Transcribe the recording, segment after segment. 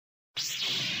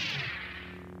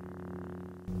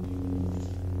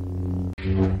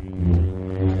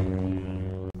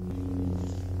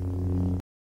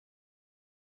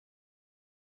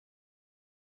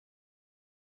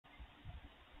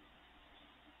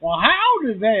Well,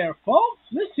 howdy there, folks.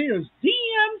 This here's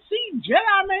DMC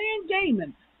Jedi Man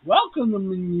Gaming,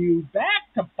 welcoming you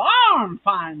back to Barn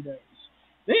Finders.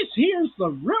 This here's the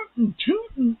Rootin'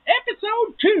 Tootin'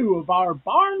 episode 2 of our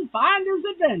Barn Finders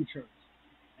adventures.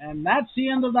 And that's the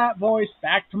end of that voice,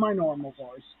 back to my normal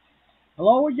voice.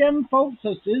 Hello again, folks.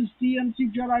 This is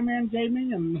DMC Jedi Man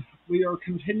Gaming, and we are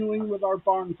continuing with our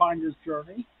Barn Finders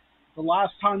journey. The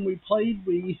last time we played,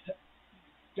 we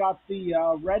got the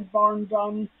red barn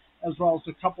done, as well as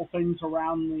a couple things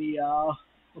around the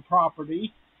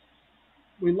property.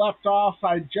 We left off,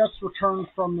 I just returned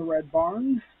from the red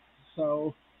barn,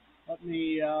 so let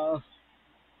me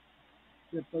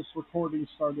get this recording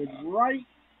started right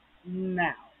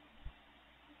now.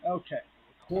 Okay,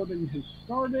 recording has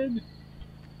started.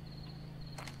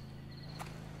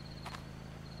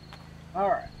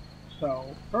 Alright,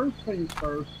 so first things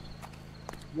first,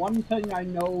 one thing I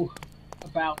know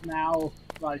about now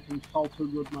that I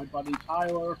consulted with my buddy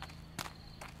Tyler,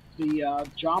 the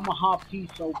Yamaha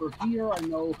piece over here I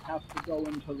know has to go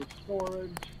into the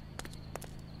storage.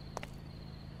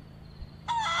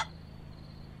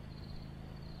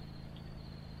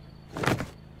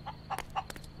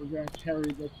 We're going to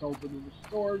carry this over to the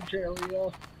storage area.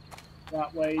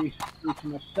 That way we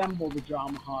can assemble the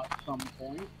Yamaha at some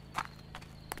point.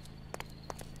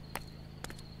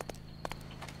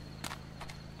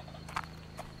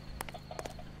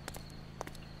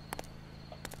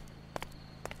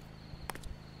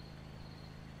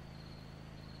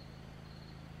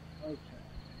 Okay.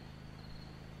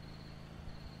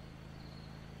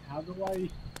 How do I...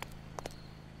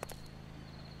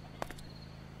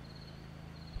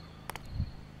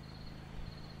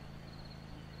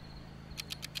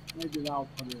 Maybe I'll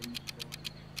put it in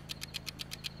storage.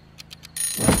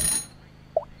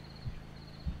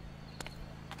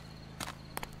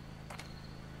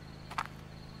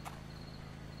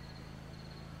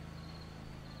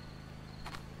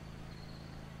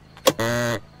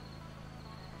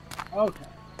 Okay,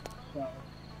 so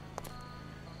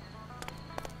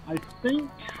I think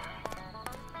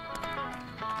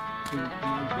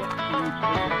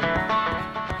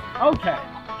okay,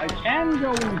 I can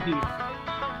go in here.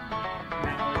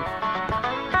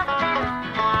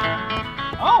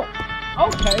 Oh,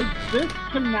 okay, this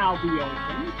can now be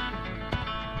opened.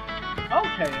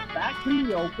 Okay, if that can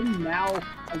be opened, now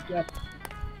I guess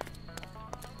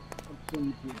what's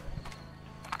in here?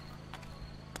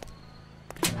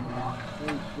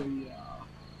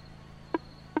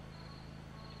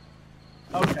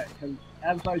 Okay, because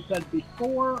as I said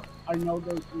before, I know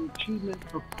there's an achievement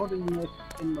for putting this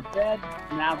in the bed.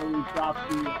 Now that we've got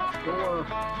the door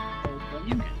open.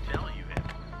 You can tell you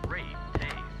have great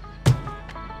taste.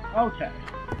 Okay,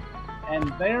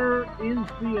 and there is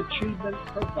the achievement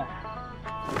for that.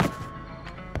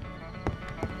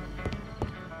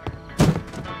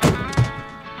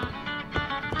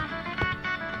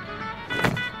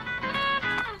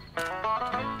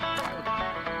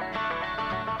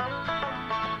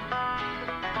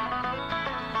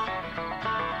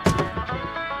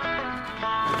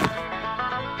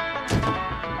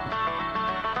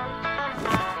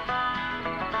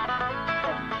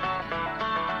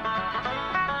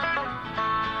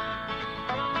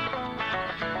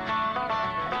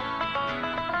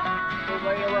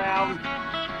 Way around.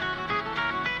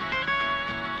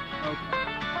 Okay.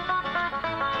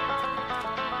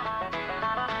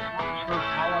 Not sure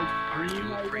how I Are green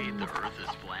you afraid item. the earth is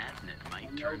flat and it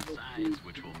might turn sides,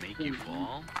 which will make you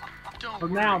fall? Don't For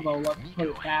worry. now, though, let's put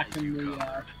Nico it back has in you the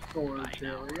covered. storage Buy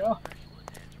now. area.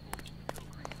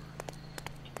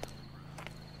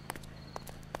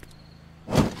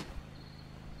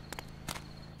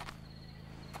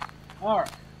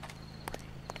 Alright.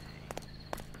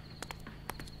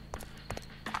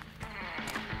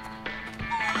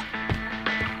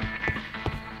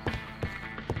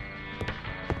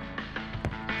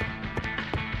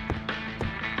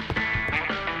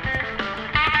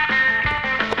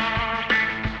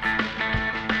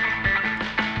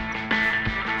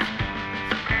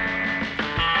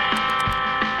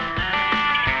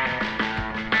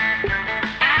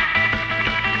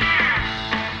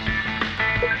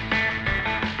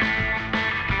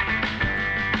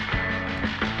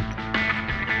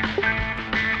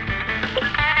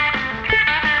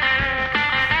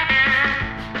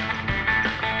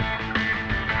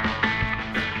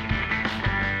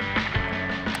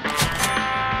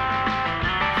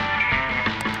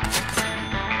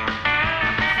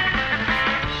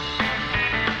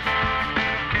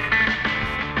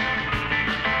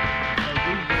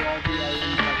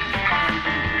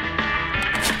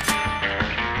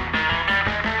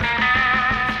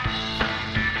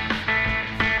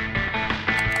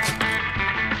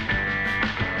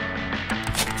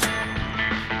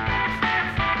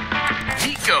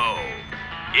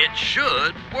 It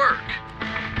should work.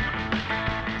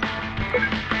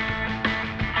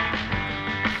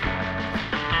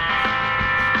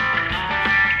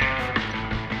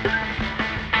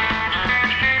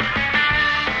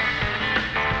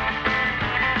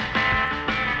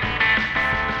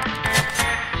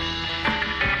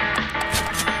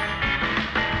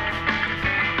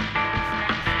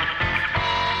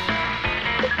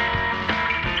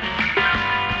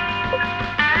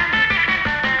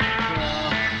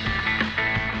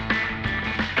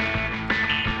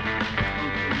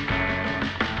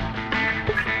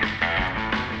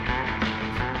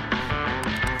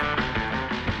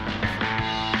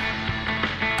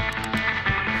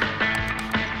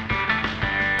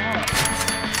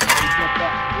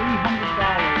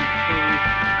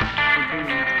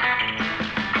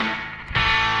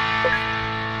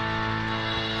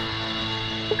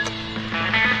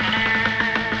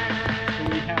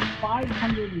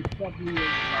 $578.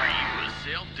 Are you a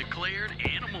self-declared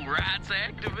animal rights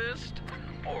activist?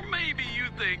 Or maybe you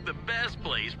think the best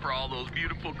place for all those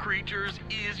beautiful creatures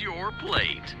is your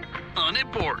plate.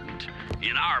 Unimportant.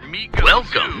 In our Miko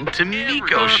Welcome Zoo, to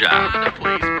Miko Shop. A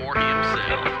place for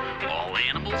himself. All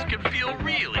animals can feel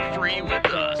really free with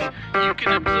us. You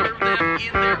can observe them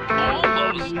in their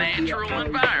almost natural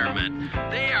environment.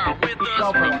 They are with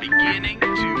us from beginning to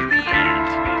the end.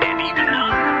 And even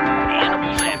though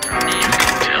animals after names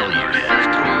can tell you have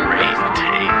great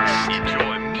taste.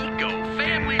 Enjoy Miko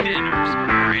family dinners,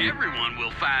 where everyone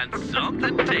will find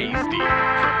something tasty.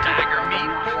 From tiger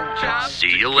meat, pork chops.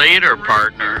 See you later,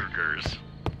 partner. Burgers.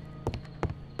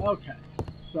 Okay,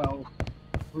 so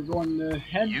we're going to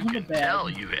head You to the can bed. tell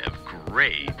you have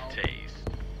great taste.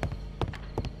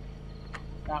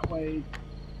 That way.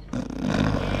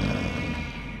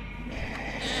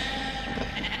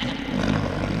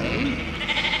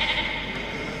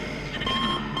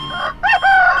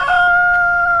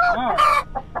 Alright.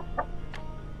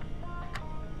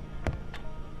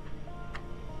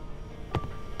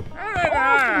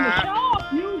 Open the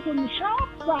shop using the shop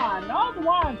sign,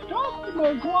 otherwise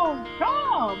customers won't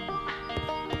come.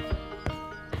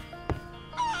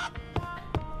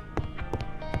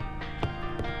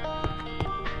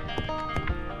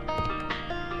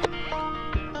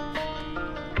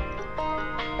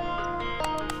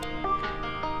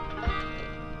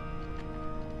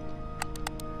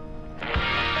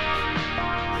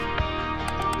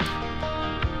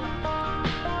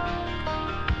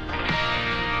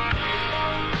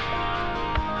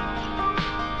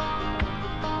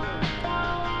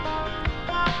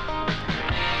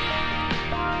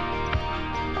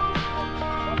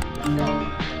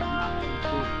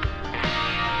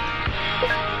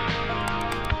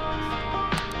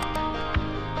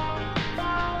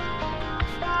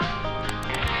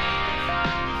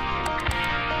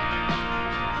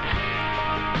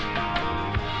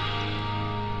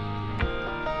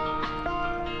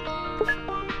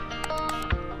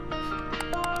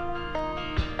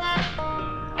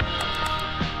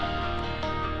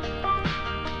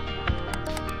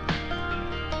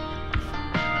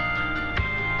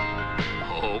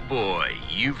 Oh boy,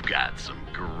 you've got some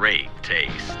great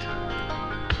taste.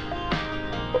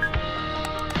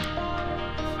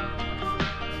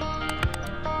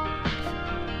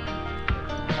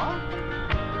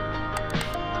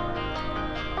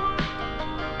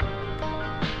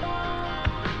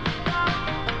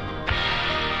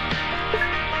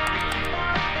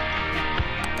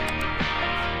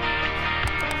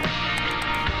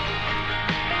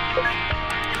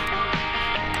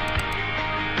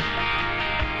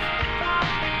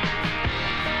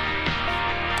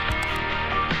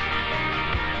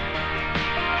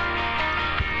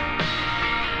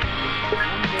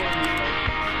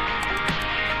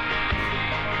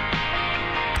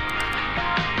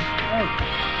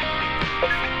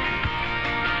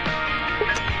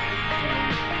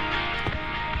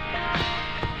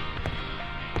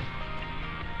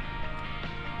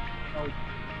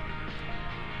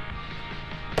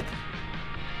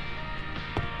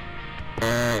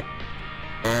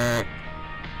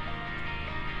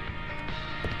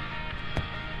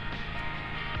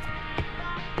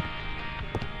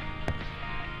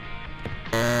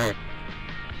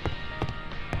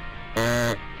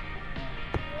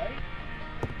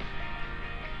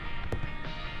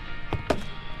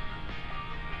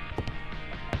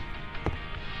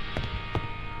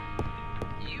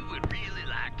 You would really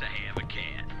like to have a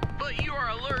cat, but you are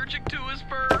allergic to his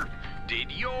fur.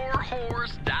 Did your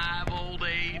horse die of old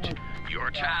age?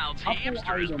 Your child's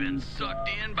hamster has been sucked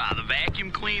in by the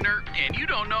vacuum cleaner, and you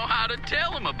don't know how to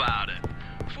tell him about it.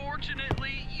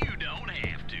 Fortunately, you don't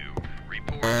have to.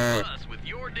 Report to us with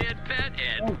your dead pet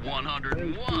at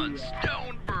 101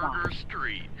 Stoneburger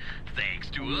Street. Thanks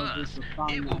to us,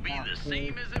 it will be the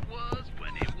same as it was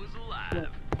when it was alive,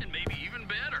 and maybe even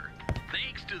better.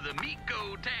 Thanks to the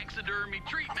Miko taxidermy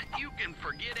treatment, you can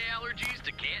forget allergies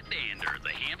to cat dander. The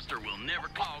hamster will never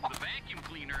clog the vacuum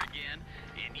cleaner again,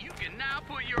 and you can now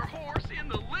put your horse in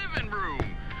the living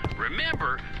room.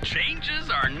 Remember, changes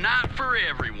are not for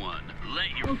everyone.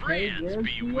 Let your friends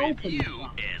be with you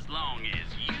as long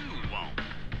as you won't.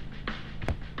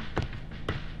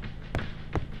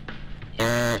 You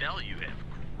can tell you have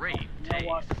great taste. You know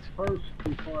what? First,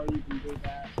 before I even do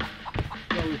that,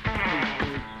 go to the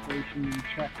police station and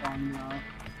check on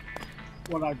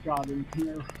what I've got in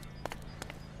here.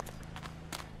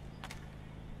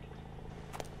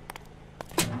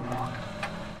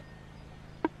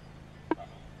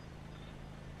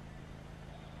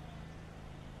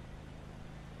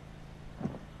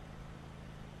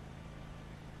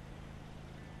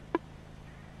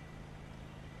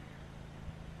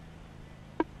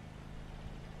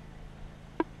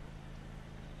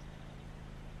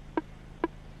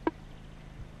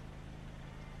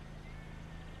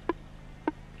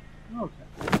 Okay,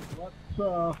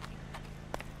 let's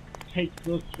take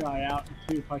this guy out and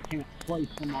see if I can't place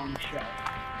him on the shelf.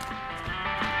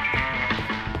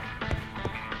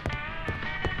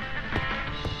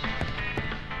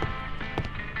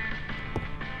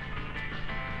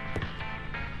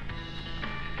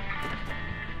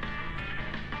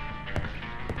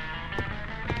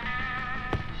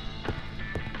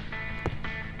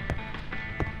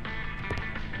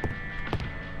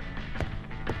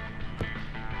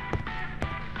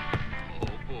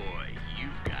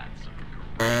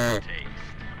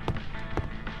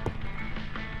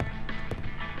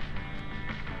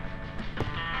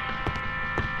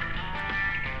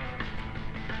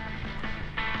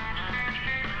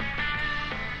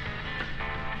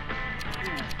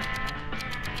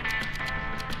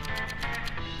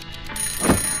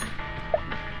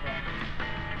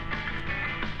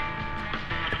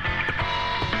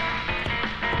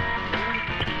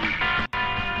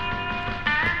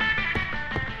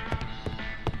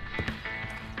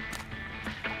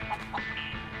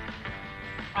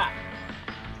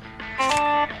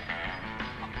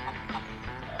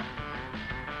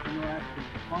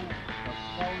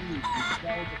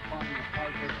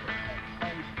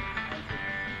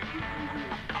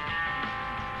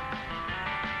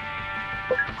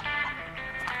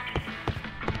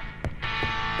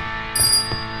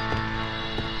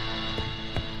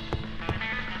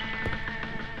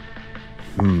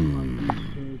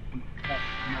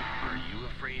 Are you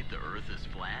afraid the Earth is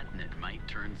flat and it might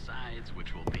turn sides,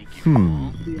 which will make you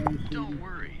fall? Don't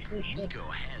worry, Miko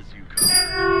has you covered.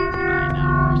 By now,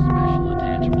 our special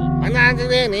attachable on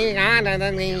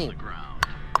the ground.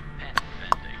 Patent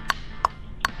pending.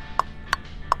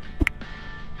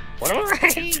 I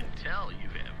can tell you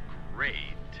have great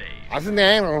taste.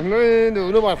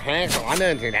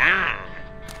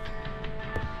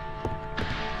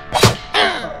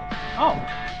 Oh.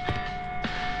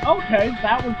 Okay,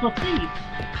 that was the feat.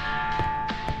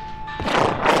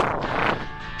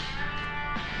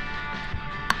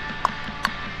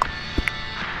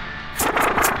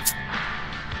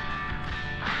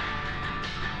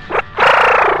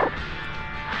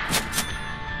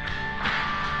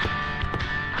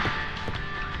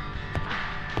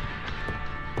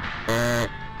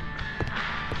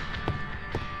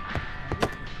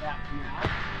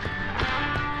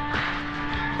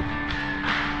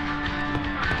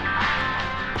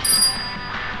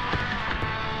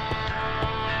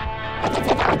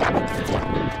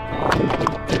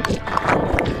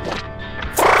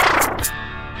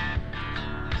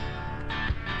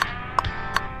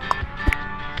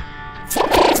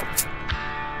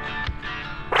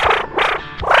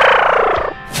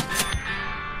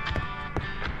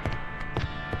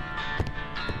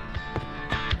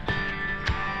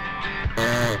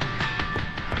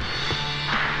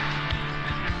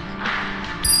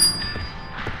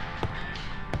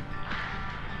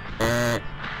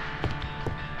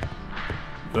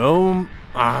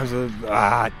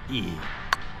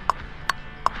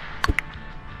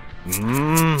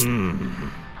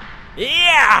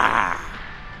 Yeah!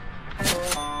 I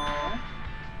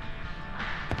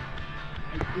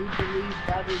do believe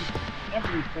that is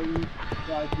everything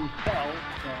that I can tell,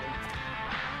 so...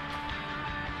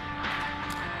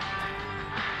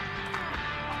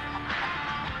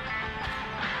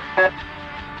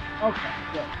 Okay,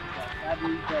 good. That is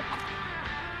everything.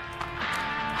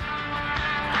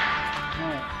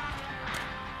 Alright.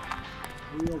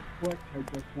 Real quick, I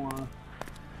just want to...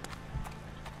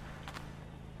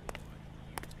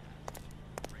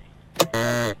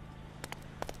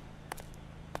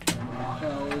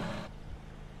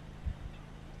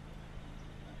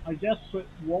 guess it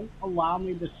won't allow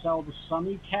me to sell the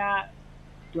Sunny Cat,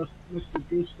 just Mr.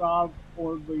 Gustav,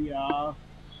 or the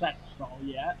sex doll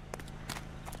yet.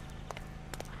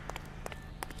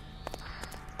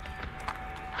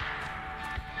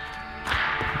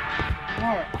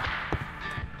 Alright.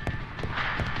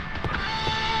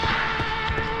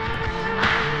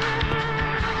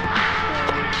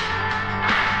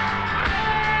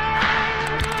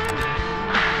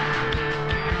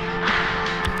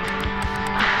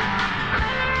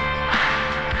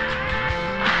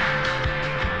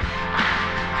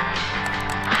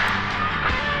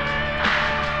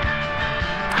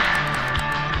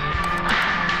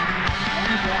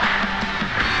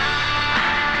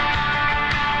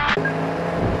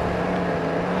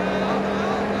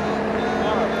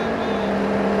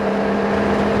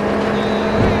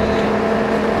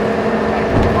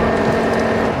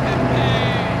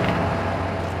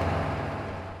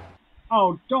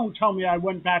 Oh, don't tell me I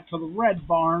went back to the Red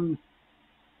Barn.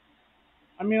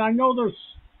 I mean, I know there's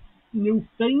new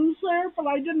things there, but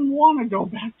I didn't want to go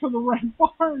back to the Red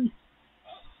Barn.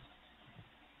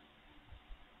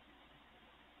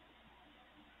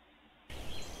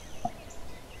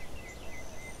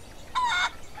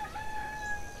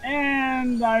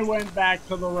 And I went back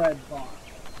to the Red Barn.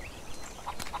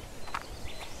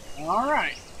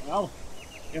 Alright, well,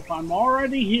 if I'm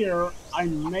already here, I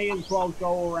may as well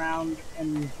go around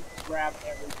and grab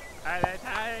everything.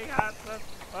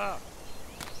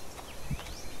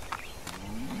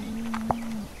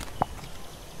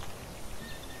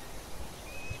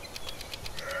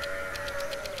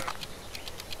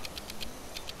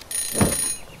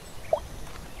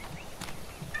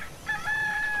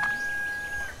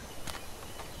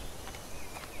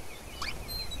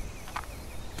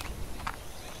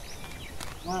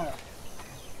 Alright.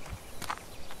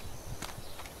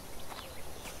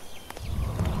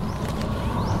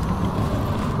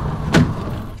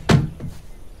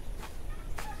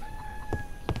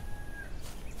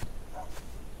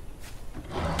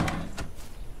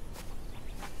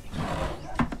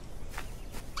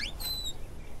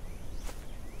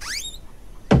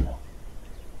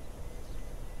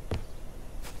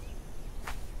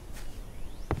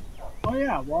 Oh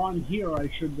yeah, while I'm here I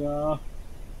should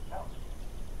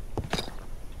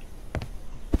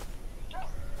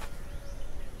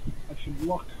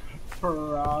look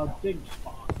for big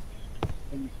spots,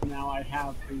 since now I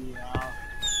have the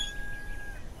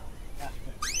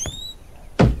ethics.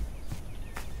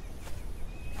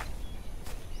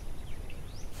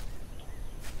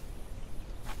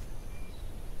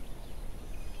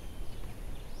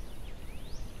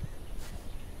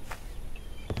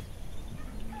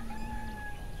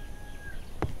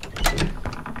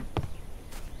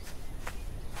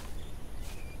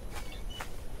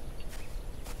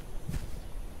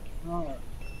 Alright.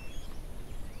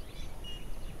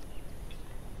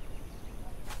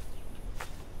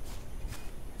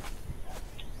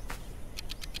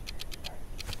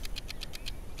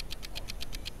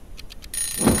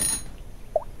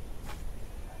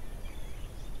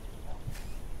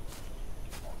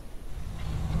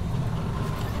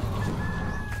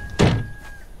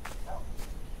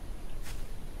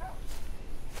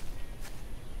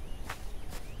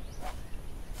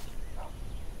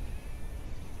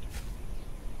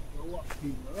 Go up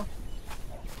here.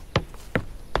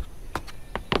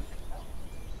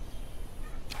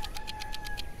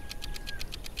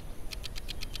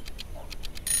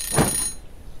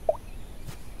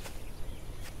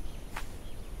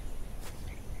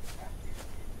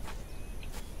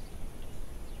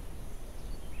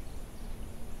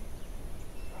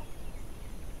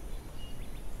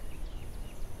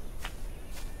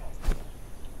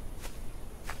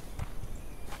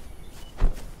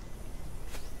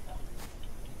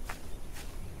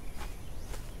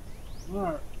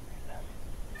 Alright.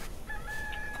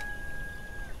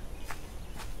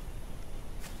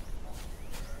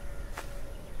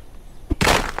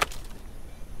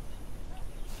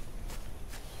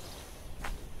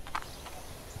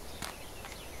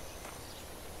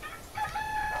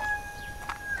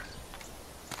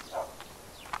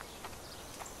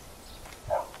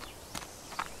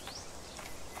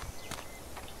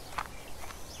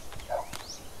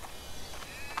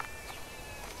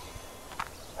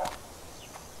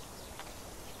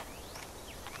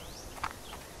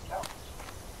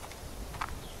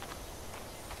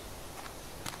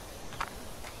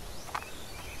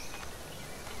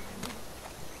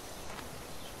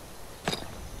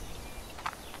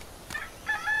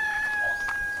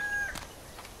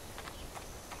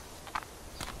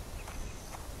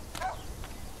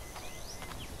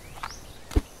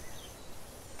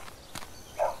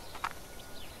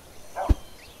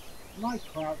 Am I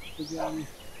crouched again?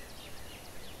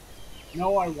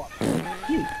 No, I wasn't.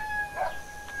 Phew.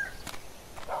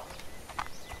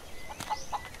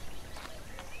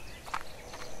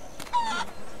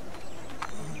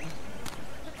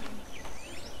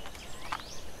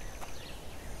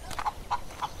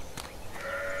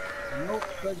 Nope,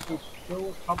 says there's still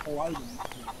a couple items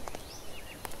here.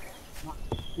 Not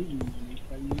seeing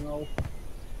anything, though.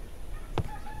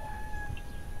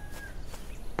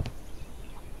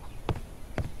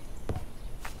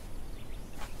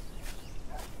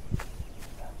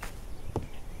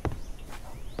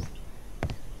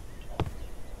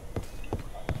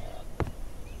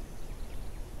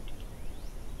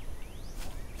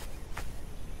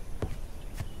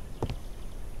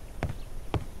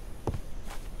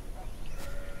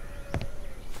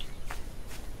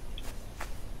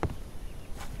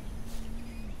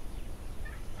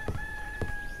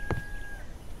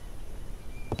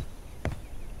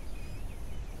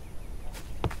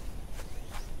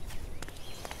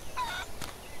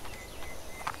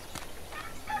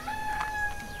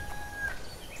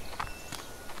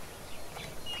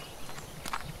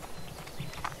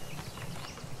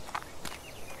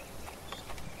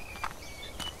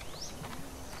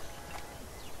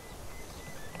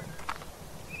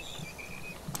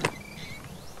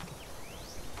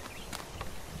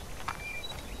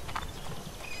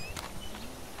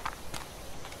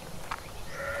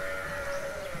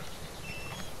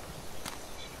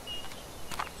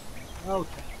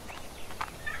 Okay.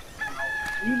 Now,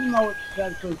 even though it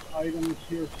says there's items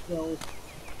here still,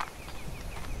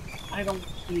 I don't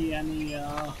see any,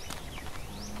 I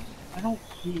don't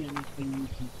see anything you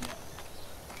can get.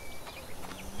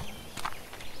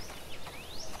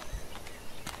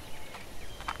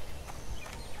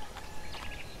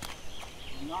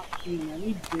 I'm not seeing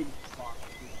any big spots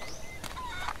here.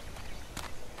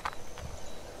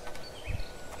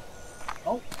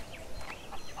 Oh!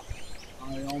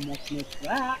 I almost missed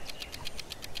that.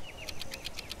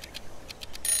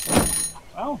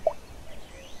 Well.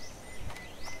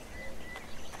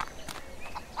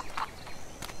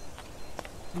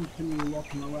 Continue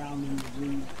looking around in the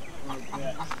room for a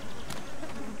bit.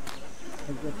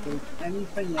 Because if there's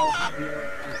anything else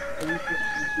here, I think it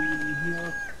will be in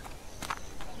here.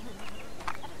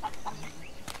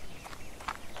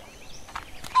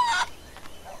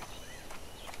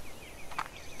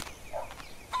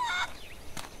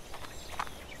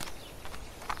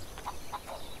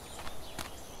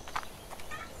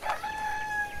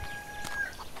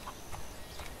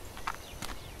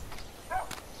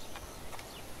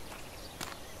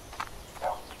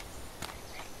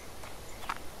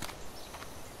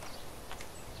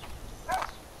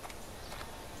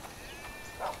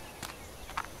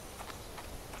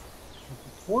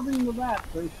 According to that,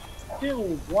 there's still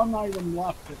one item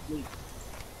left at least.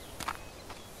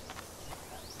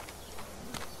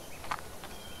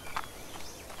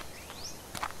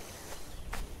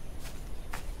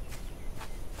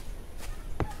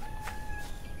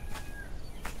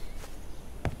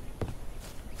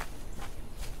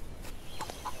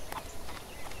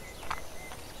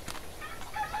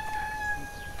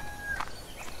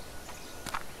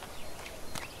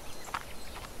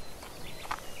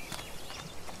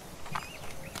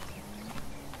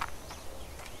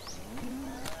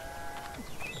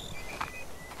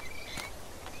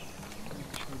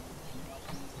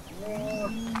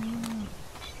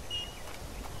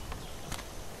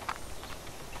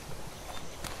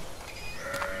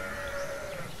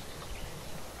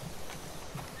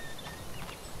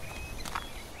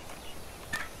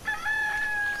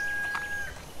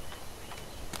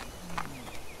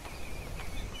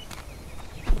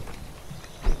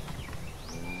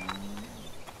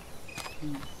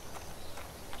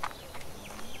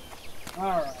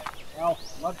 Alright, well,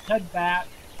 let's head back.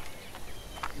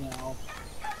 Well,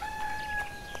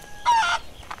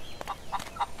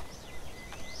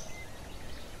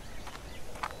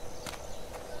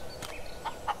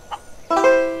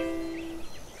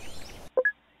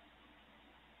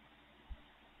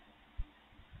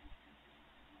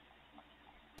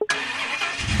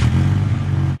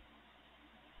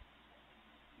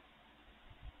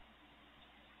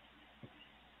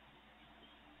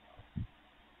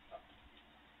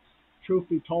 truth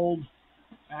be told,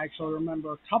 I actually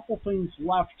remember a couple things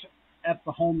left at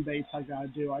the home base I gotta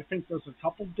do. I think there's a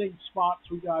couple dig spots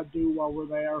we gotta do while we're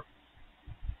there.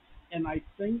 And I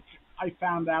think I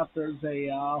found out there's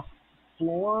a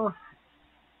floor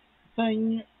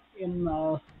thing in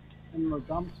the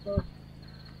dumpster.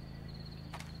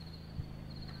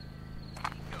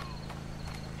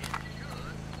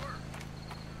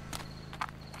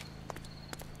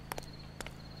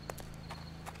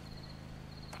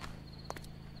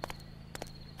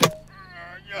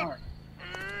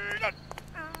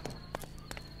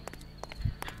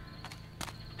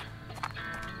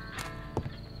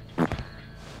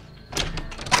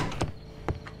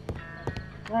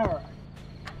 Alright.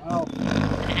 Well,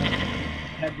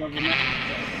 head doesn't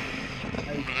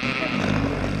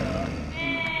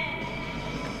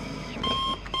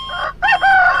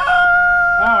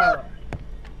Alright.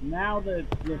 Now that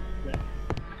it's this thing.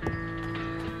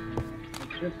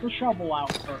 Let's get the shovel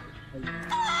out first.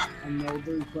 I know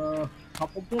there's a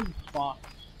couple big spots.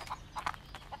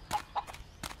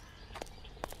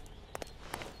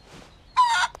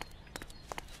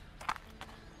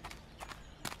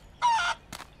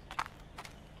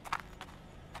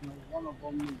 One of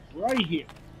them is right here.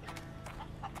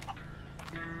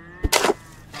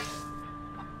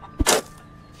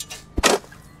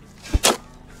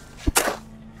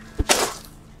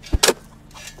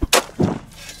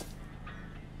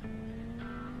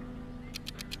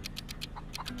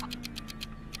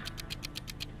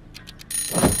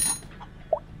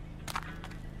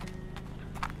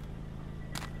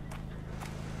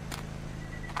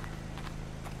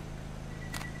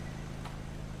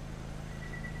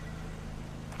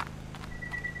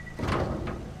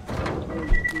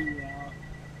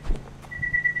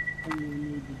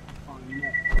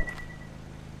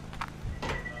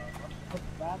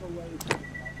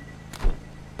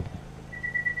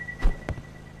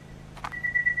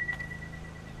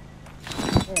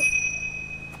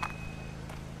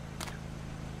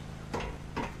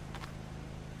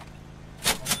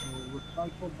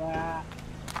 Recycle that.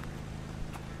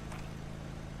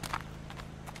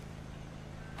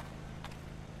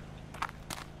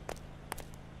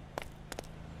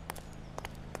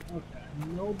 Okay, I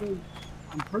know there's,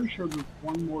 I'm pretty sure there's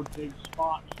one more big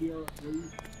spot here at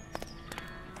least.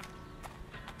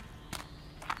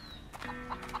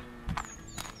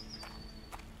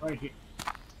 Right here.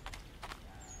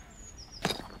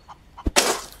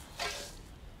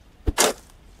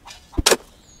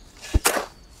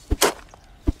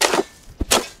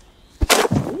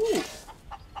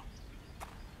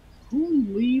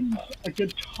 A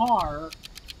guitar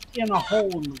in a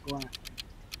hole in the ground.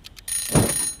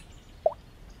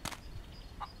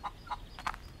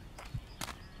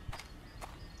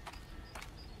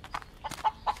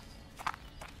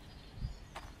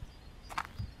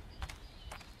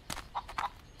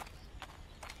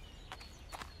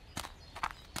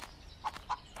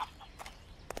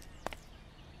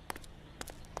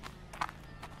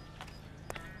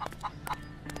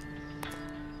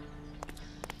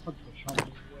 Put the shovel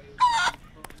away.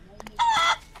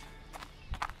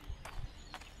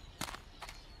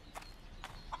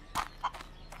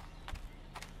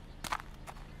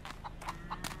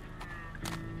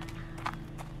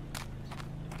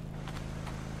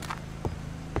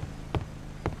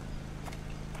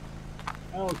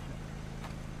 Okay.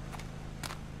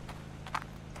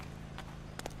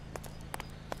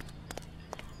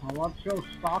 Well, let's go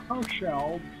stock our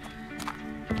shelves.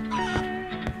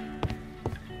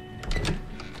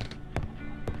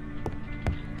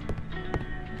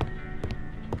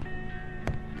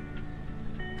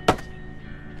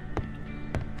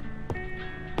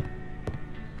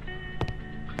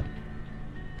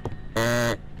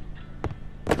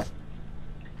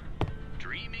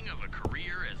 Dreaming of a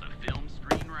career as a film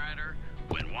screenwriter?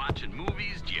 When watching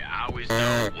movies, do you always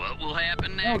know what will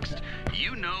happen next? Okay.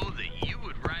 You know that you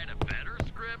would write a better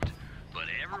script, but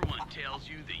everyone tells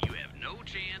you that you have no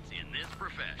chance in this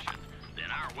profession.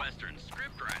 Then our Western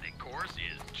script writing course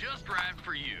is just right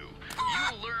for you.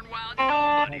 You will learn why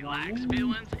nobody likes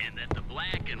villains and that the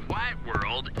black and white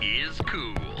world is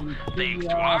cool. Thanks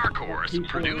to our course,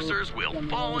 producers will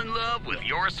fall in love with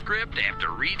your script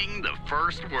after reading the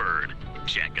first word.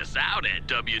 Check us out at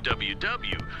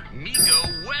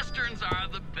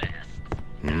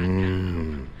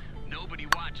www.MigoWesternsAreTheBest.com. Nobody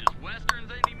watches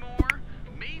Westerns anymore?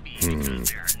 Maybe because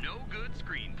there are no good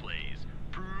screenplays.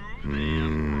 Prove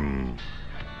them.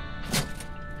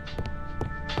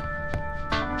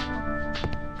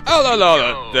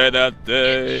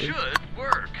 It should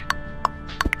work.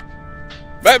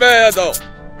 Bebedo.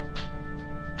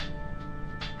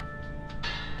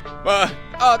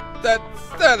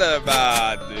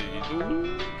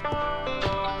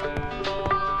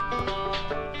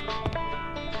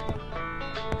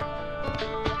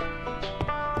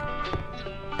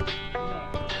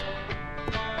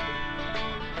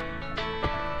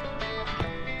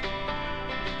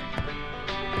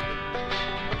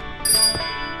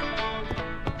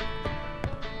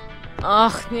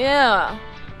 Ach, yeah.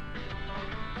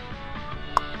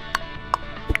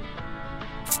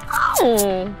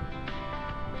 Oh.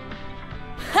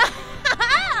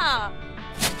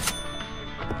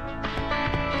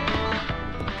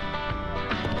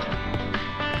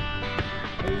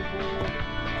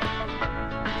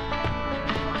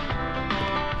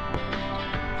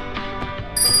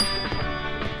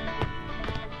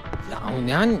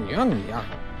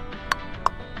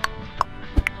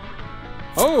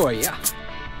 Oh, yeah.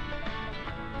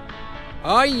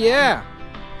 Oh, yeah.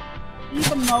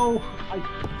 Even though I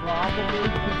probably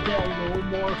could get a little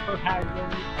more for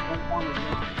haggling, I don't want to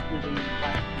risk giving it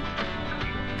back.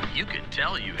 You can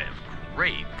tell you have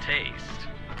great taste.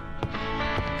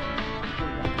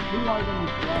 Two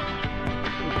items left.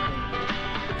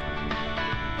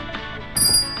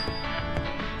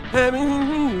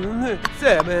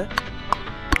 Seven.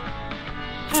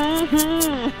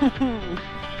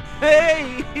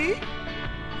 Hey. Hey.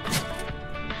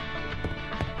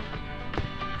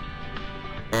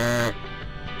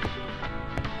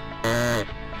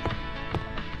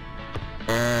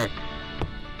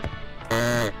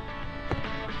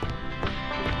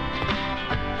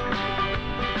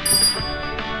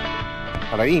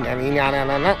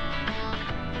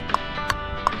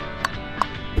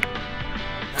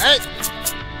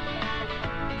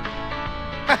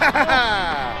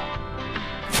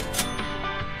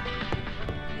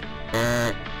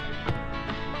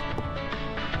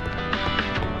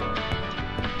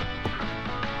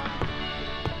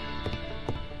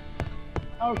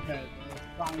 Okay, the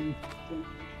sign's been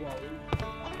closed.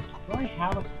 Do I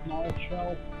have a small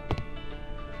shelf?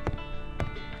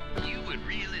 You would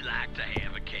really like to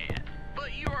have a cat,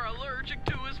 but you are allergic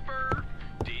to his fur.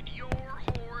 Did your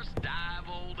horse die of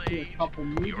old See a age? couple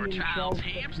medium Your child's shelves that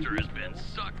hamster can has be been filled.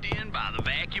 sucked in by the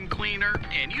vacuum cleaner,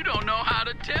 and you don't know how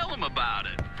to tell him about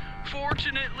it.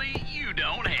 Fortunately, you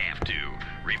don't have to.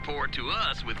 Report to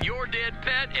us with your dead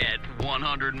pet at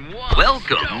 101.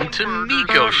 Welcome to Stoneburger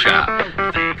Miko Shop.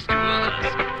 Thanks to us,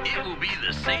 it will be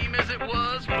the same as it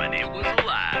was when it was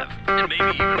alive, and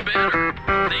maybe even better.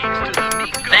 Thanks to the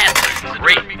Miko. That's a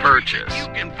great taxidermy purchase.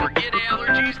 treatment, you can forget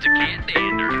allergies to cat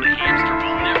dander. The hamster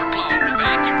will never clog the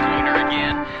vacuum cleaner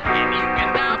again, and you can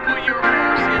now put your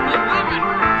horse in the living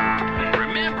room. And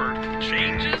remember,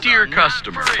 changes Dear are not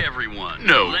customer, for everyone.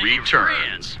 no Let your returns.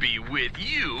 friends be with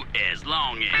you as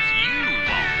long as you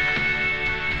want.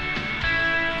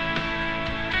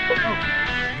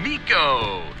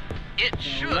 Miko, it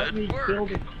Now, let should me work.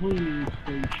 build a cleaning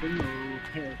station or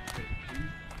repair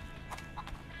station.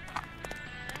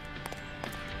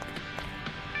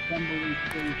 Assembly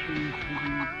station to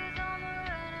be...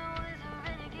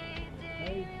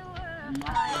 Okay, I'm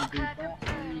not gonna do that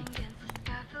one.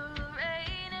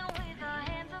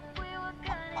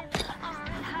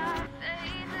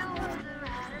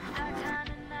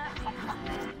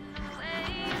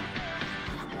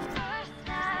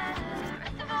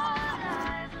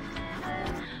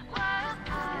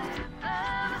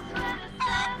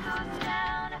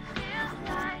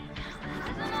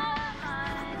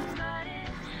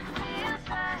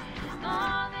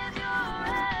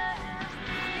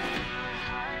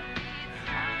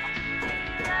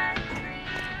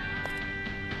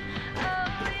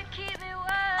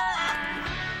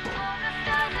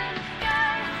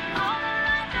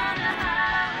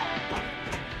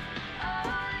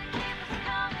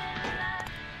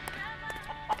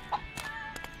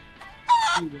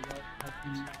 See what I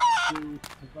can do,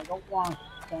 because I don't want to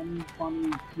spend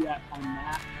money yet on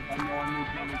that, because I know I need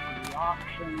money for the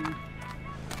auction.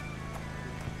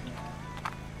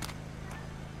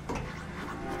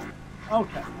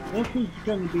 Okay, this is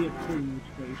going to be a cleaning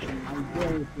station. I will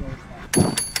build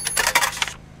that.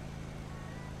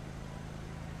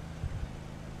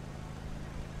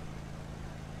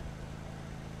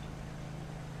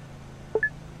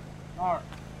 Alright.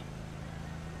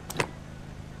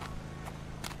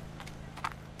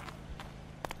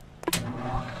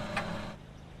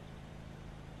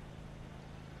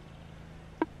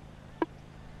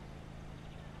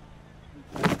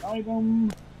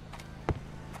 Item.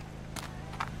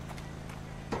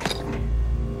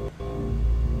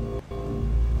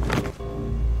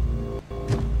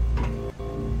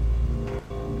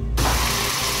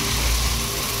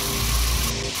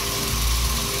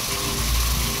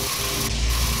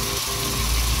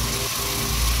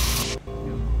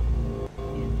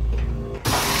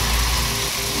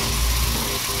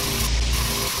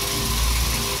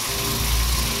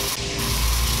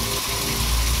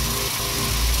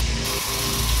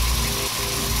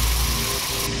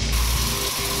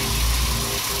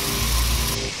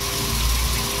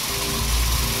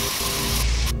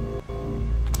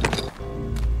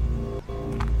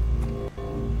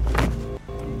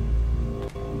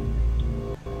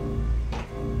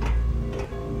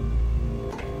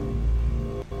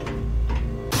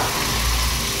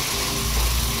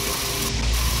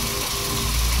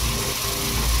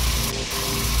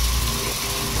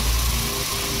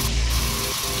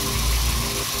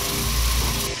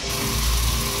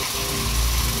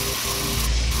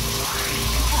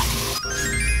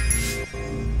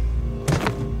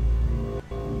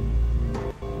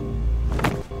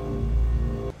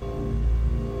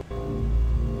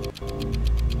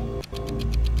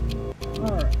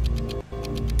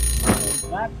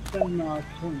 that's been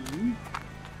cleaned.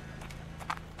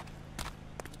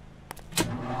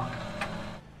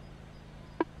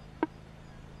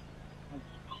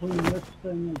 Let's clean this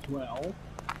thing as well.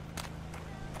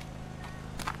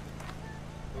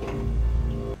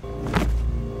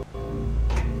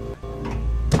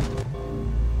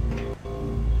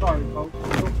 Sorry folks,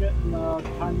 still getting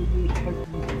time to use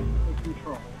the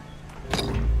controls.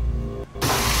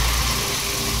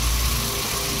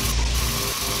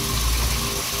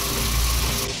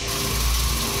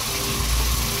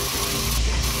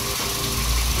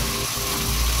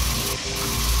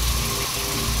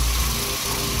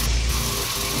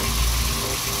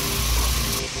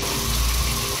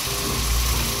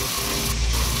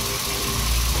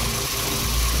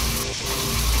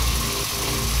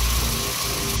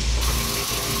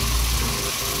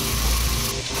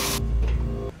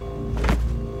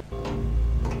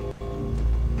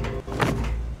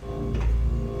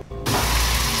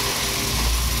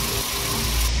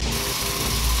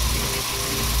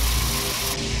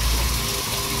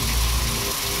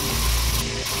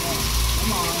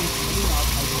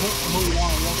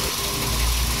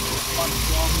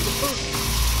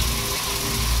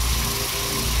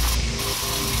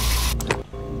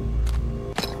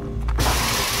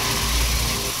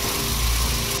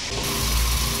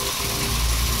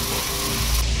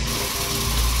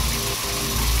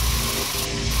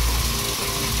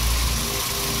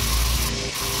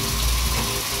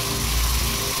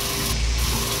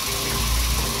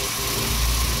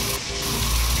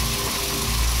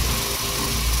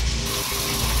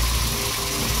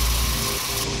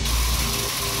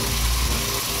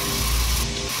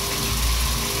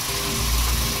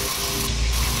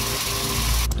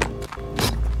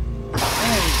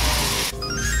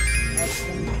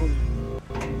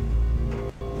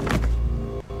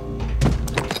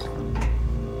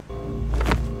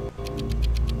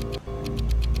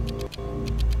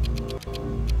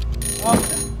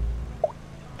 Okay.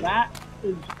 That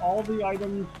is all the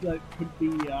items that could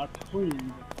be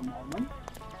cleaned at the moment.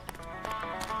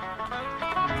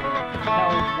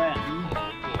 Tell them.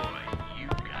 Oh boy, you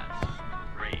got some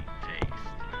great taste.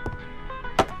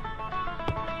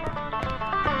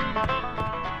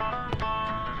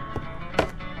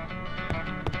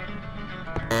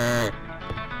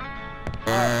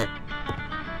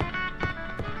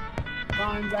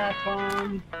 Sign back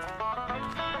on.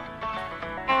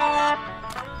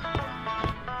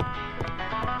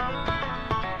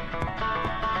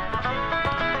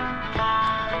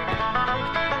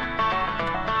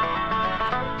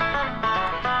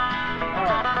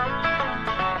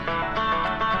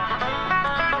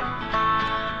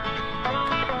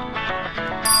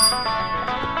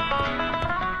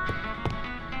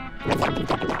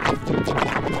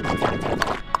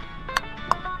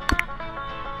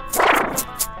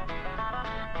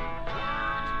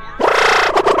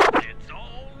 It's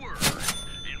all words,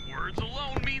 and words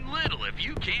alone mean little if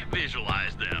you can't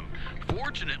visualize them.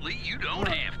 Fortunately, you don't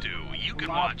have to. You can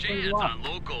watch ads on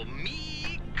local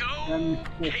Then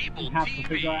Mego cable you have to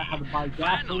figure out how to buy TV.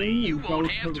 Finally, gasoline you and go won't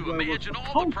to have the to where imagine we're all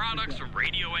the supposed products to go. from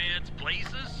radio ads,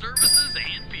 places, services,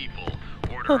 and people.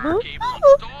 Order our cable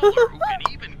installer who can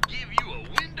even give you a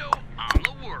window on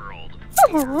the world.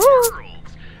 Or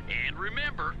worlds. And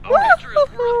remember, a picture is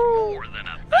worth more than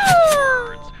 1,000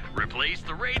 words. Replace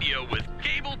the radio with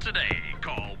cable today.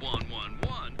 Call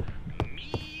 111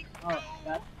 me. Alright,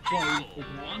 that's closed Cable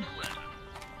again. 111.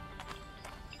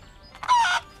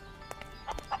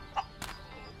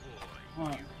 Oh boy,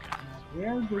 Alright, you got now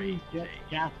where do we get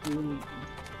gasoline?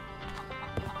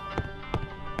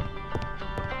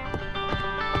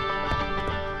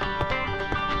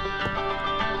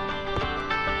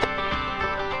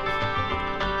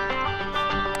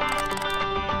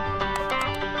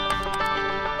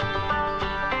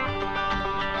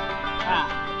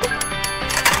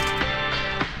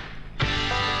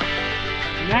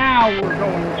 Now we're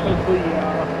going to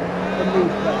the new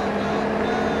place.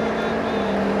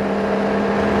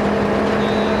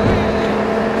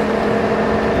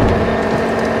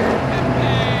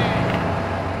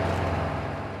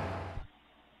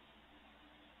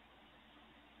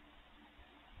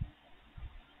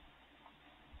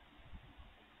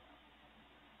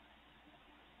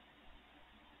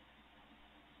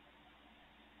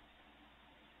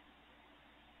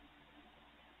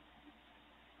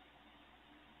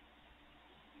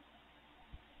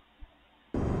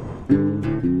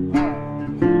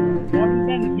 Haven't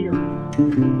been here.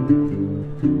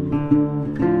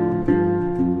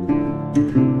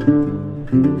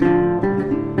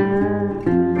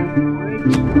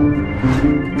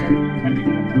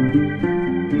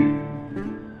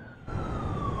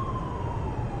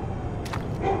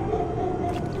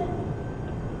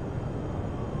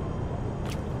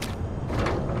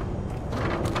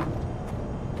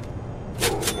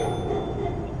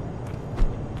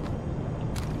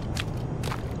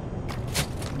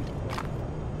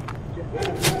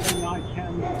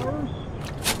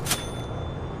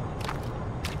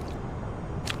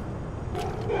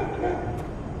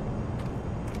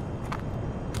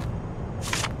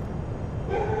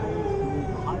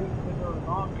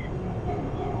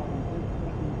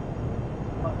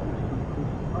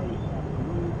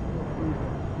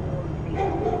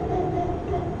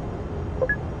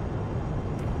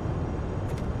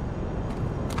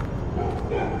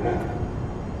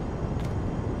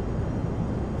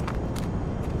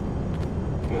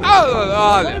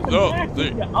 Living back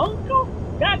with your uncle?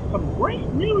 Got some great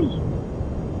music.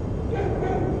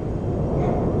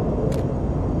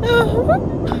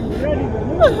 Ready to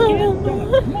little kid's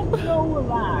gonna smoke you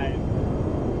alive.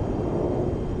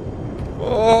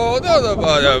 Oh, no,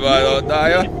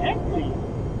 tayo.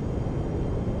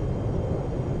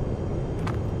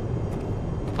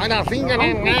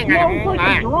 Smells like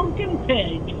a drunken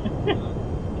pig.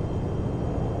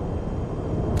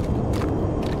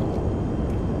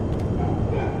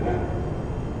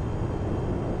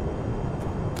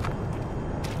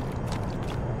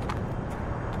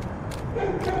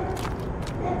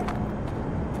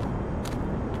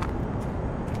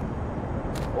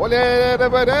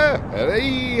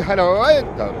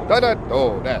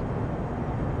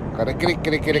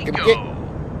 Bingo.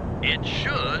 It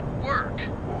should work.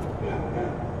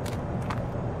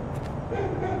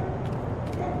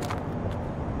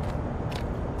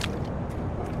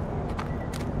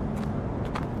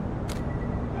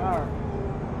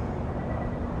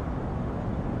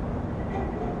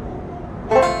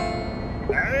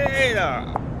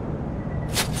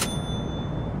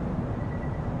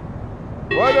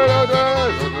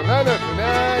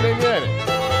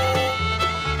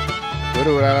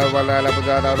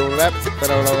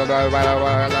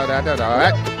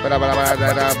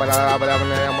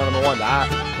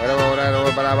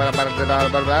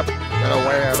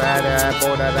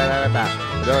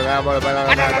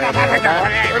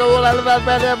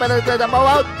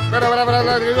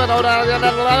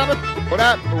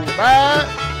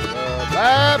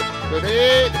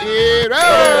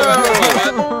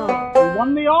 We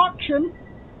won the auction.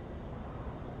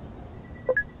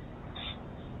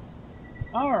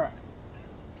 All right.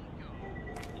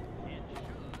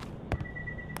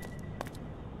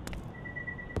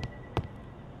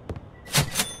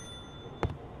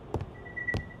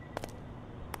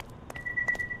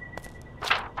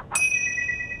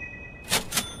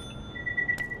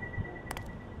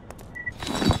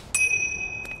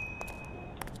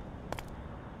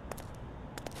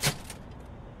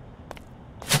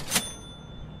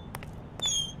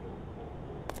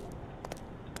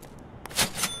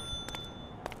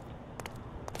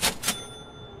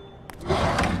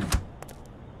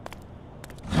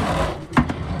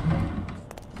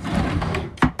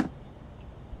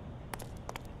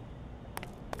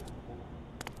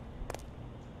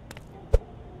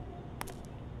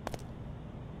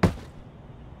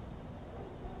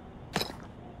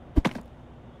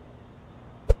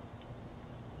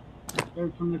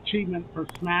 There's an achievement for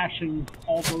smashing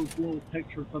all those little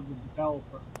pictures of the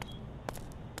developers.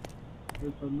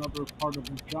 There's another part of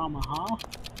the Yamaha.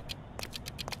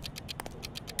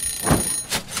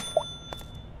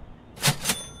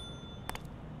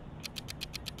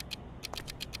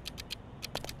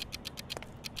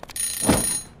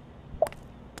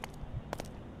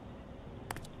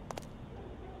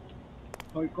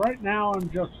 Like right now I'm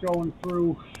just going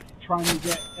through trying to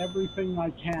get everything I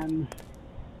can.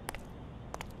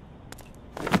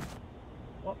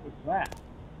 What was that?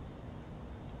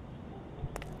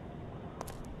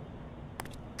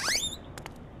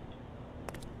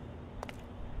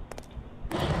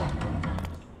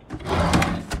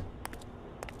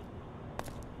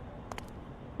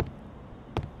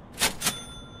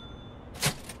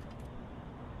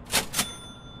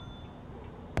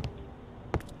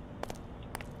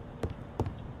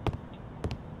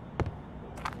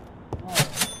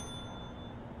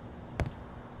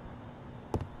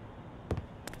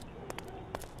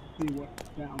 See what's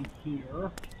down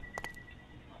here.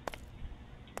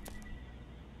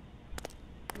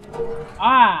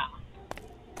 Ah!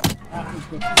 That was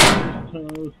the first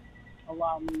to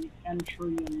allow me entry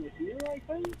into here, I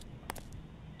think.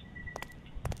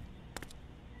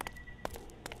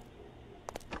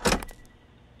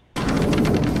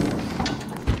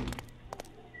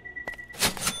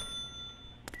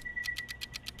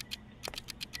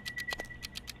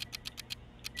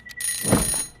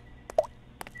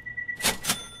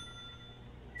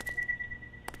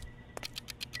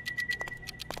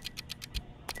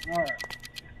 Alright.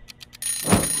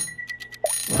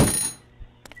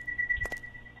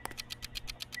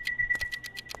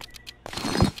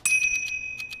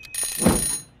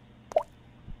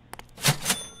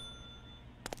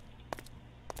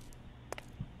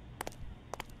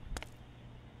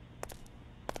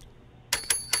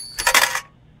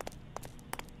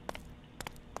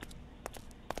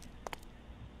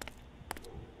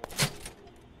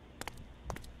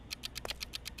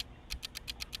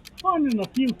 Finding a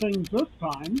few things this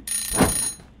time.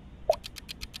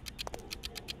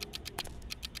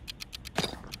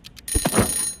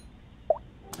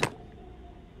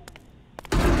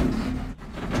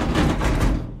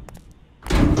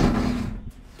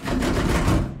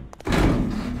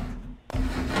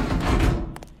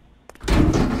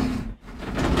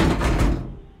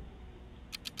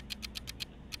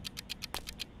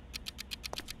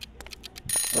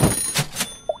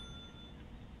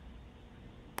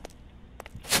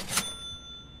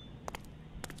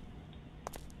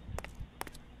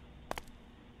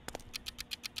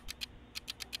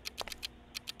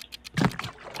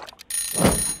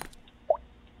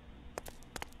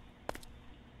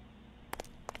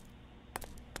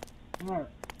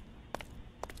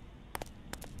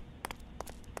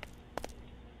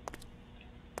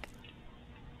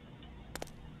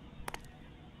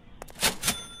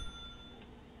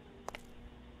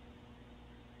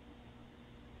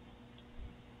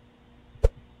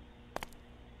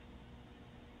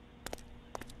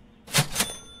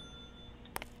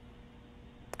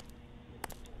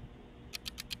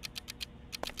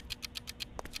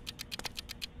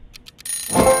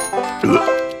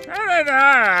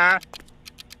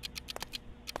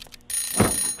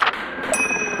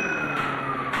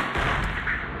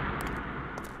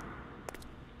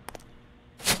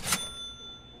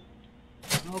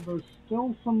 there's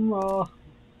still some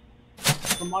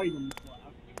items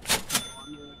left. So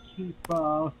I'm gonna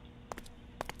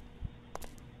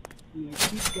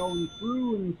keep going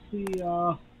through and see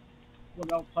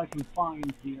what else I can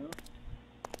find here.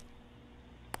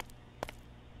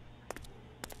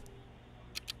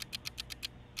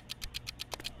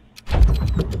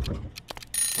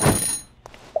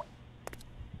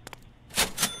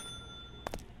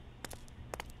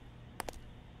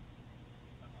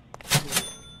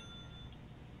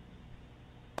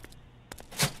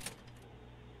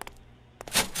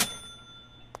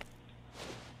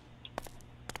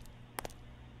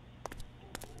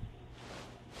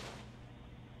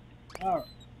 Alright.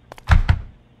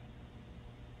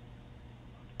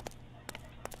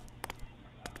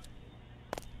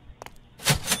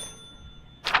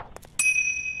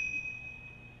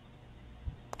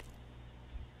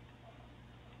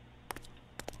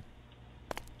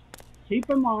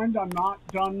 Keep in mind, I'm not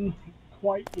done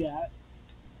quite yet.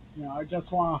 You know, I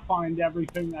just want to find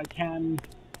everything I can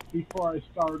before I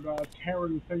start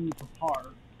tearing things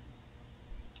apart.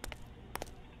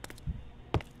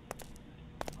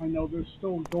 I know there's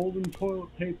still golden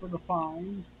toilet paper to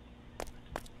find.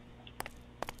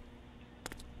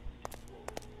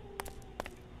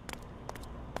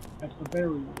 At the very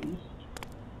least.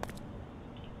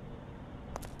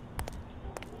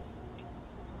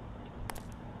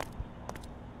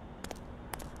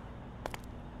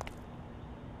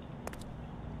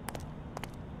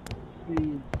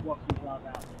 See what we got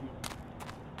out here.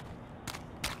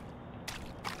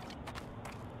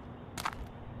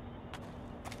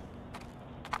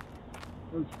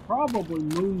 There's probably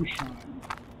moonshine.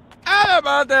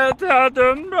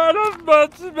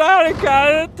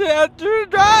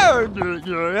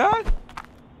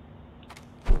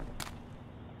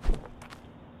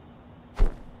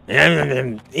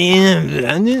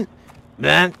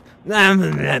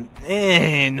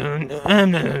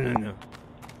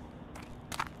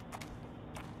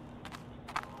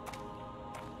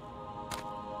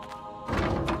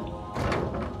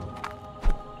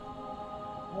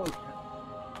 Okay.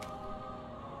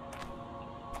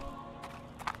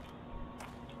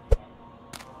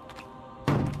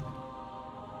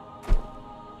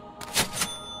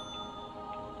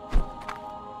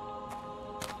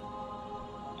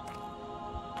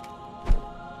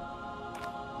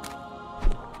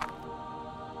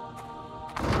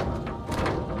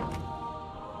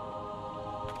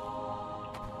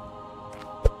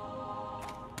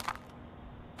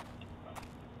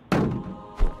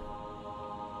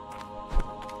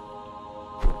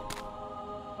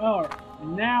 Alright,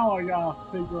 now I gotta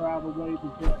figure out a way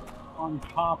to get on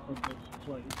top of this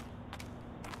place.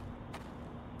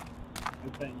 I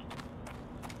think.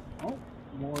 Oh,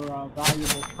 more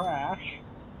valuable trash.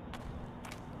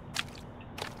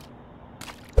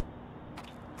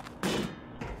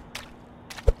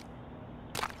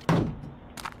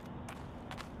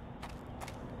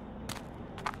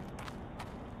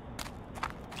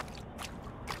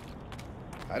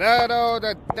 Parado,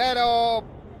 dadado,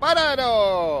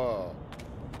 parado.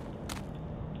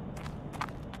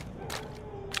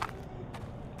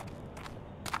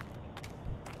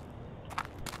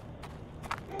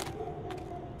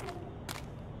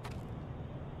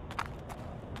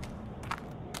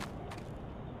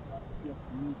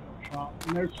 Shop.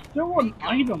 And there's still an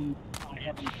item I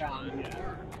haven't found yet.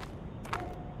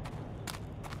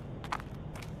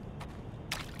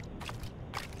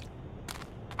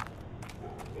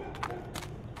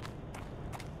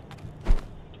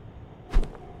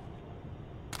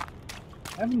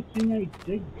 I haven't seen any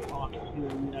dig spots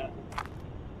here yet.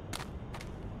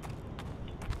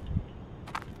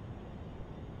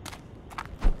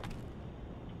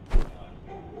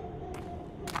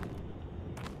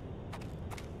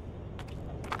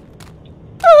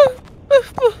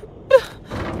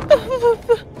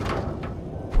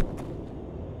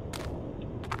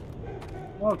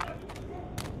 Okay.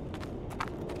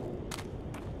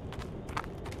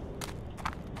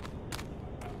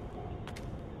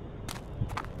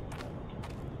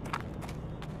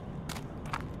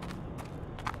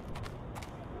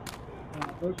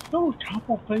 There's still a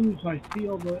couple things I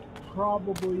feel that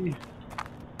probably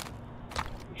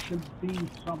should be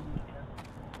somewhere.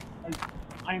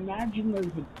 I imagine there's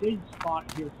a dig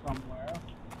spot here somewhere.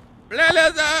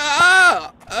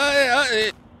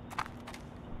 I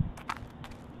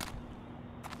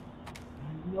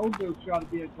know there's got to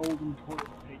be a golden toilet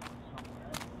paper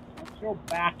somewhere. Let's go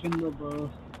back into the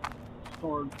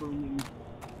storage room and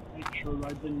make sure I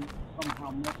didn't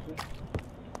somehow miss it.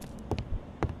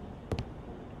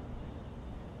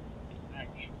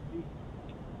 Actually,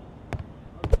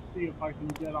 let's see see if I can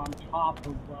get on top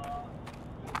of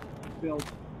build.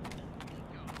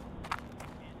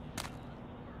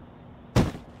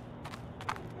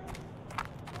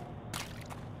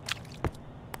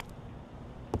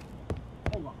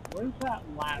 Hold on, where's that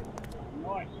ladder? I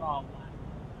know I saw a ladder.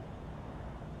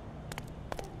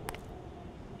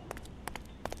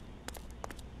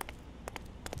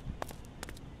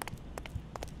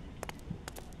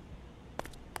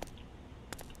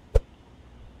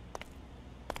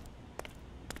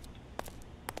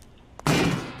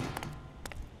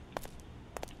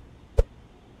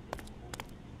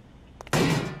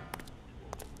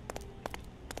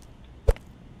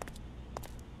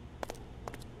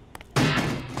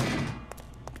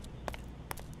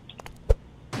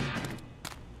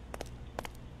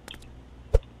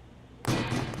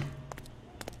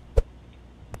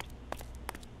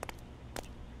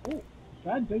 Is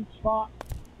that a big spot?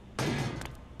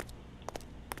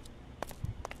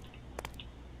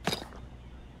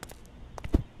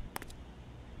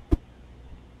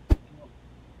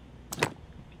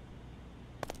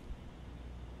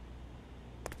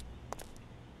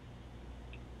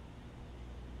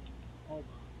 Hold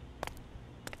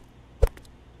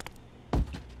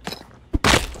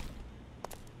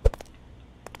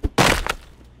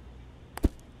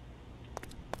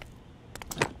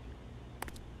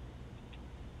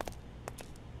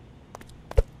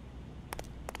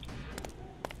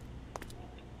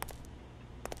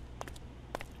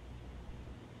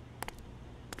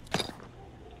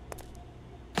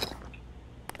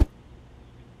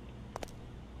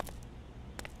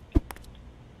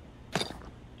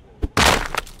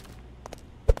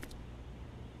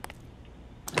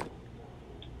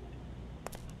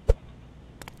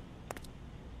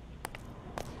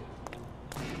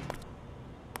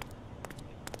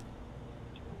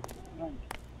on.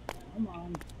 Come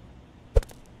on.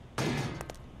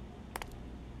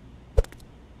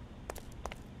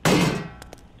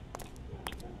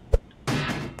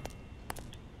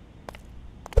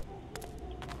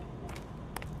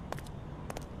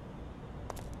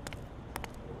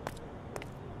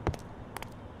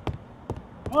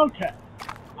 Okay.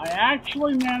 I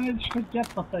actually managed to get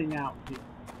the thing out here.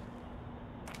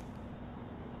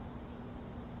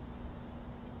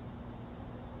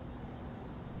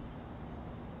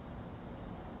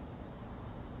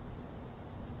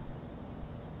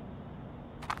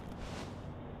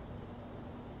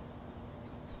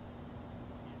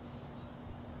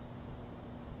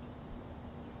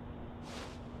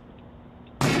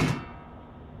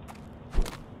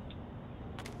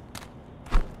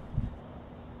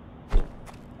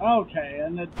 Okay,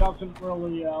 and it doesn't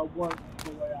really work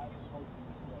the way I was hoping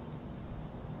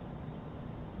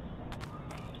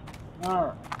it would.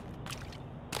 Alright.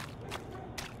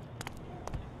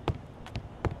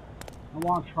 I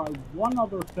want to try one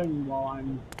other thing while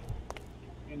I'm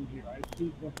in here. I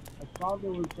saw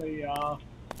there was a yeah.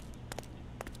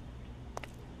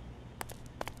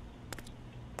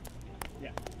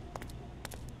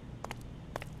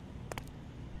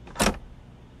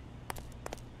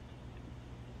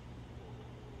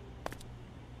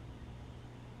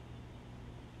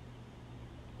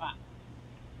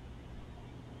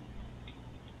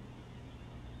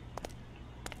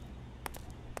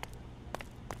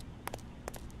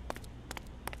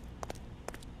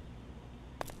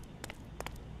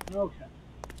 Okay.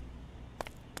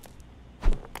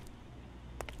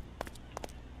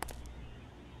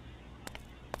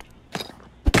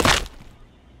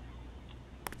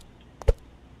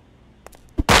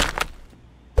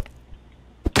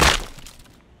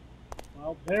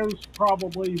 Well, there's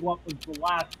probably what was the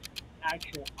last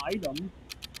actual item.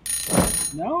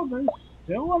 No, there's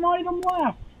still an item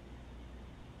left.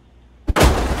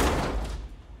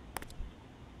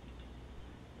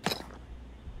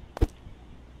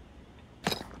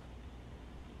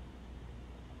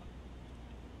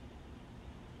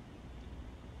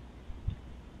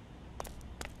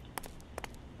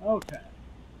 Okay.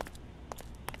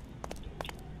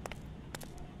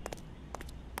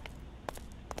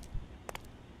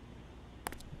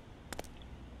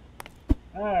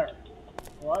 Alright.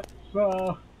 Let's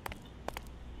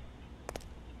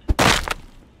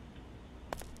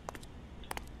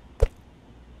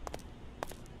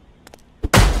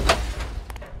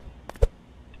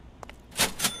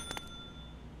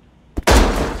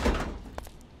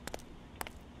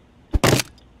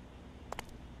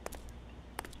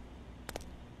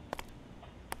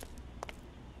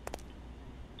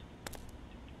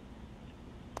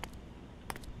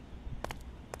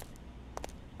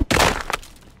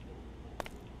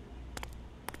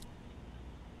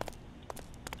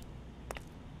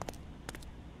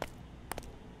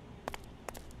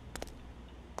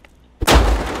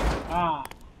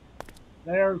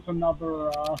there's another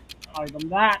item.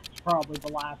 That's probably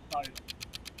the last item.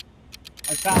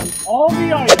 I found all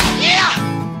the items. Yeah!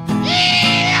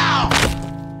 Yeah!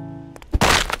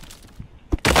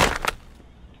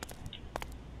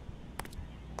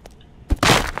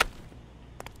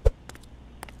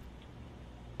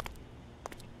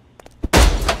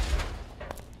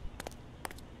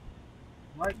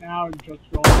 Right now, I'm just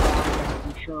going around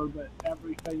making sure that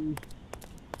everything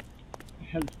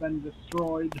has been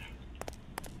destroyed.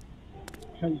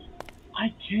 Because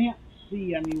I can't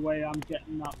see any way I'm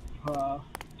getting up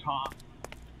top.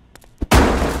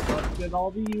 Let's get all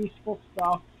the useful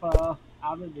stuff out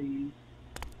of these.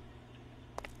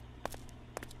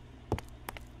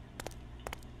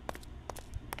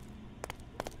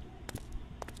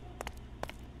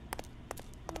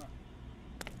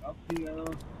 Up here.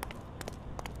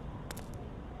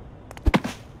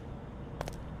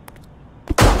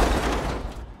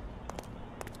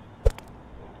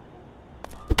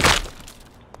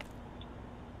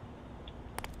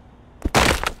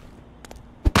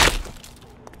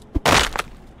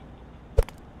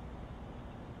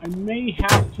 I may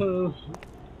have to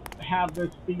have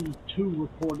this be 2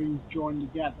 recordings joined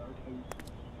together, because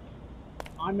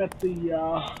I'm at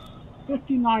the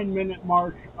 59-minute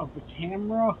mark of the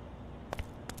camera.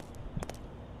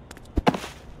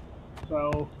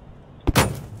 So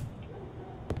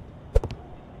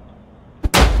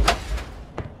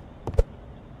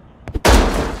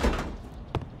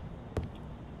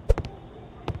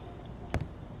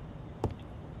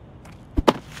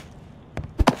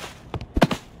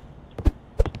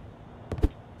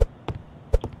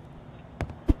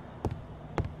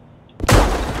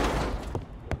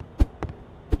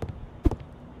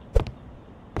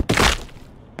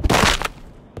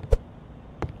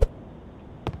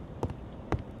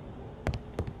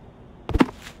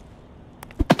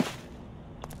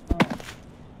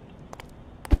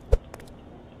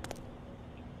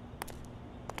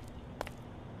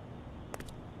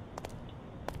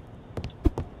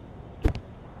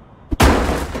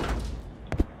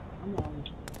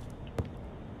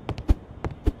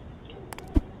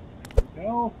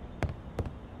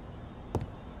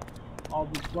all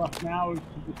that's left now is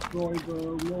to destroy the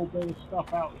little bit of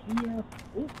stuff out here.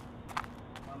 Ooh,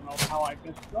 I don't know how I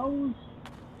missed those.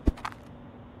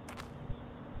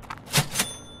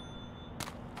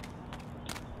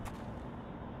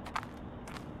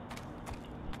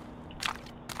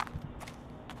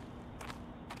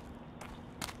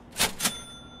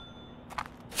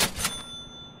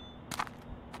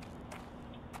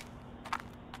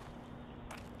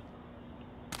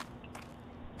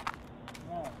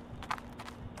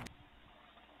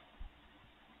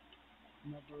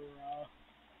 Another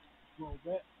little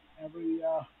bit. Every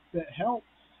bit helps.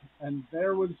 And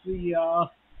there was the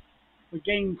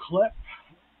game clip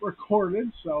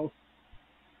recorded, so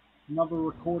another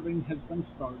recording has been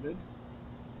started.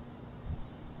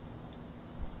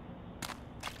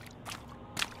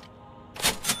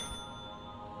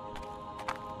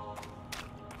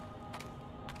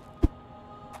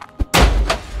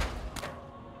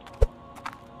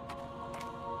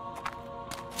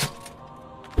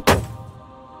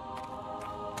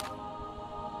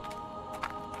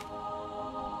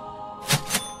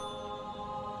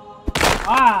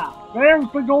 Ah, there's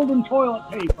the golden toilet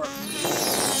paper.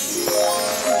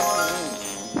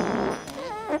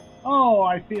 Oh,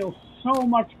 I feel so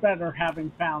much better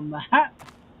having found that.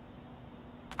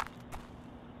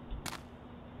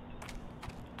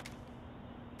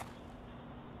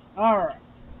 Alright.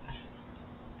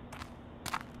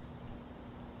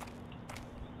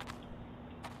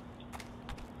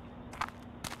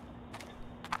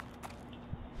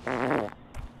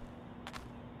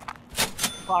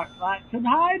 Fuck, that could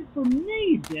hide from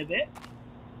me, did it?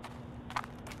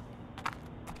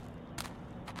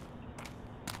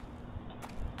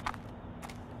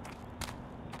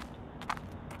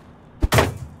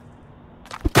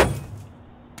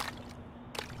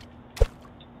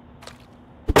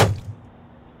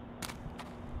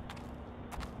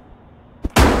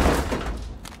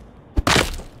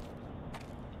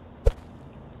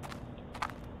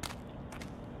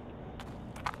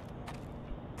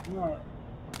 Alright.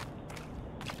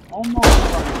 Almost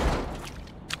right.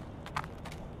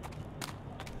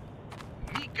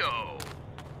 Nico,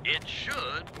 it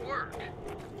should work.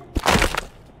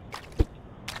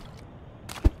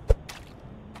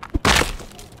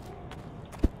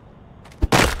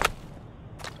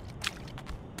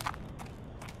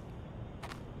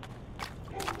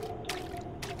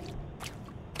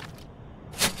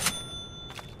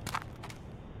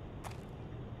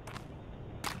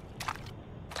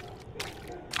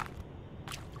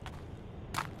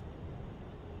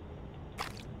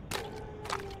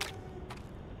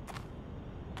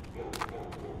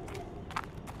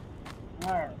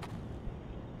 Alright.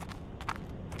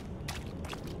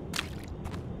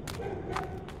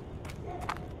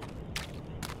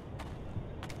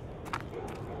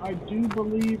 I do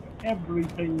believe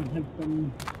everything has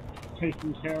been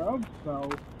taken care of, so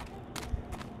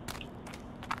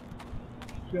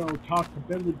talk to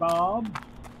Billy Bob.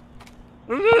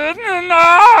 We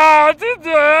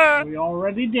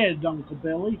already did, Uncle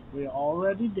Billy. We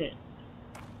already did.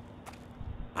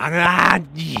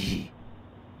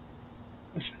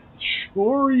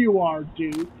 Sure you are,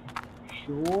 Duke.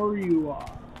 Sure you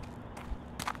are.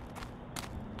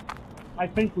 I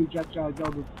think we just gotta go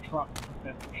to the truck to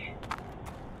finish.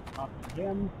 Talk to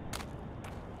him.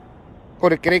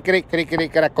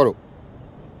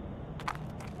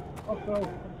 Also,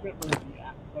 let's get rid of the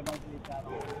app, but I need that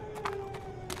on.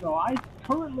 So I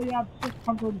currently have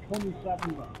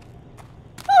 627 bucks.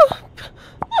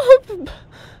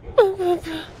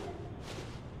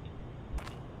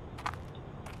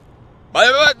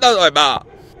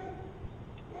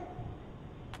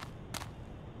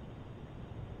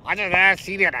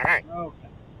 Okay.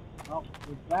 Well,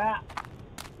 with that.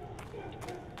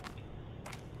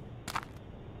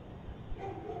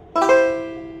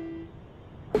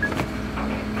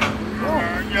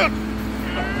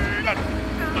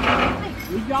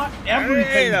 We got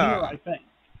everything here, I think.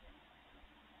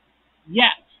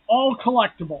 Yes, all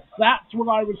collectibles. That's what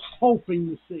I was hoping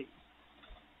to see.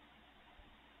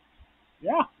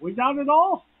 Yeah, we got it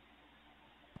all.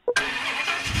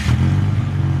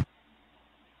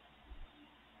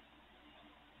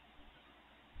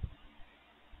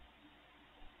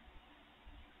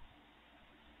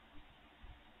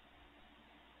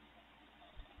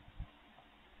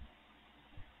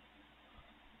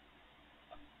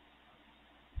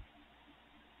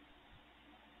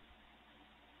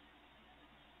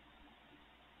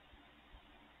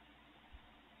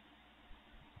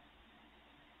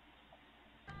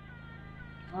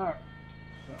 Alright,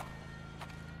 so.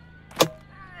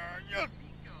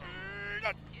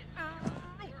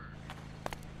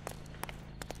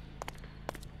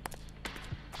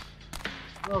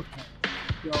 Okay,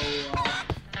 so,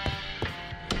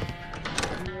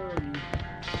 here and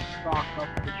stock up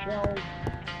the shelves.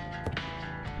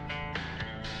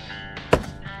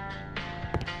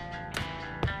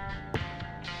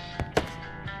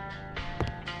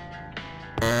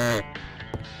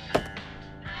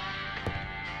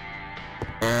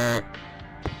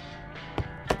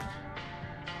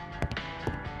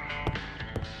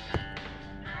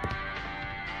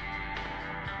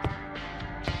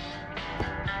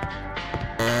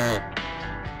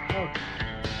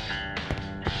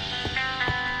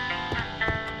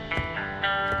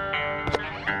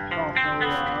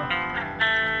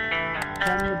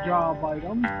 Job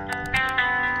item.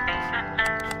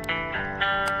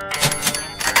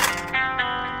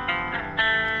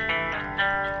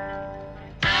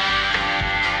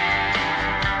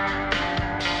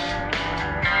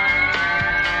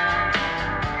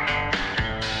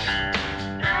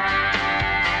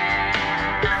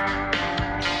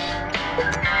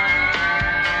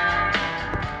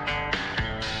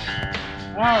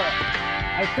 Alright,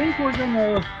 I think we're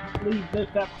gonna leave this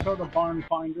episode of Barn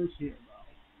Finders here.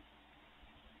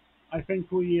 I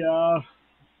think we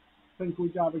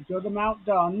got a good amount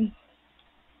done.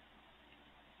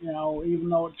 You know, even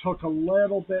though it took a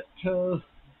little bit to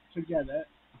get it.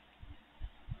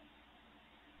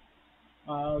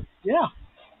 Yeah,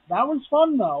 that was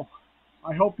fun though.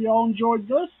 I hope you all enjoyed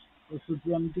this. This is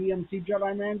DMC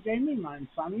Jedi Man Gaming. I'm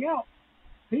signing out.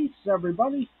 Peace,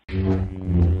 everybody.